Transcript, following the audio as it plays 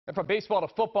And from baseball to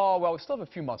football, well, we still have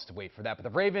a few months to wait for that. But the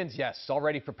Ravens, yes,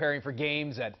 already preparing for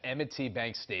games at M&T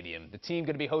Bank Stadium. The team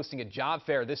going to be hosting a job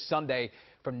fair this Sunday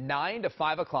from 9 to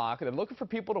 5 o'clock. And they're looking for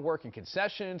people to work in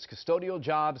concessions, custodial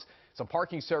jobs, some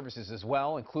parking services as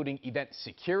well, including event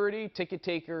security, ticket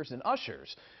takers, and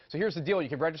ushers. So here's the deal. You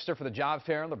can register for the job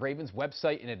fair on the Ravens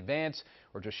website in advance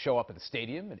or just show up at the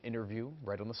stadium and interview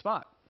right on the spot.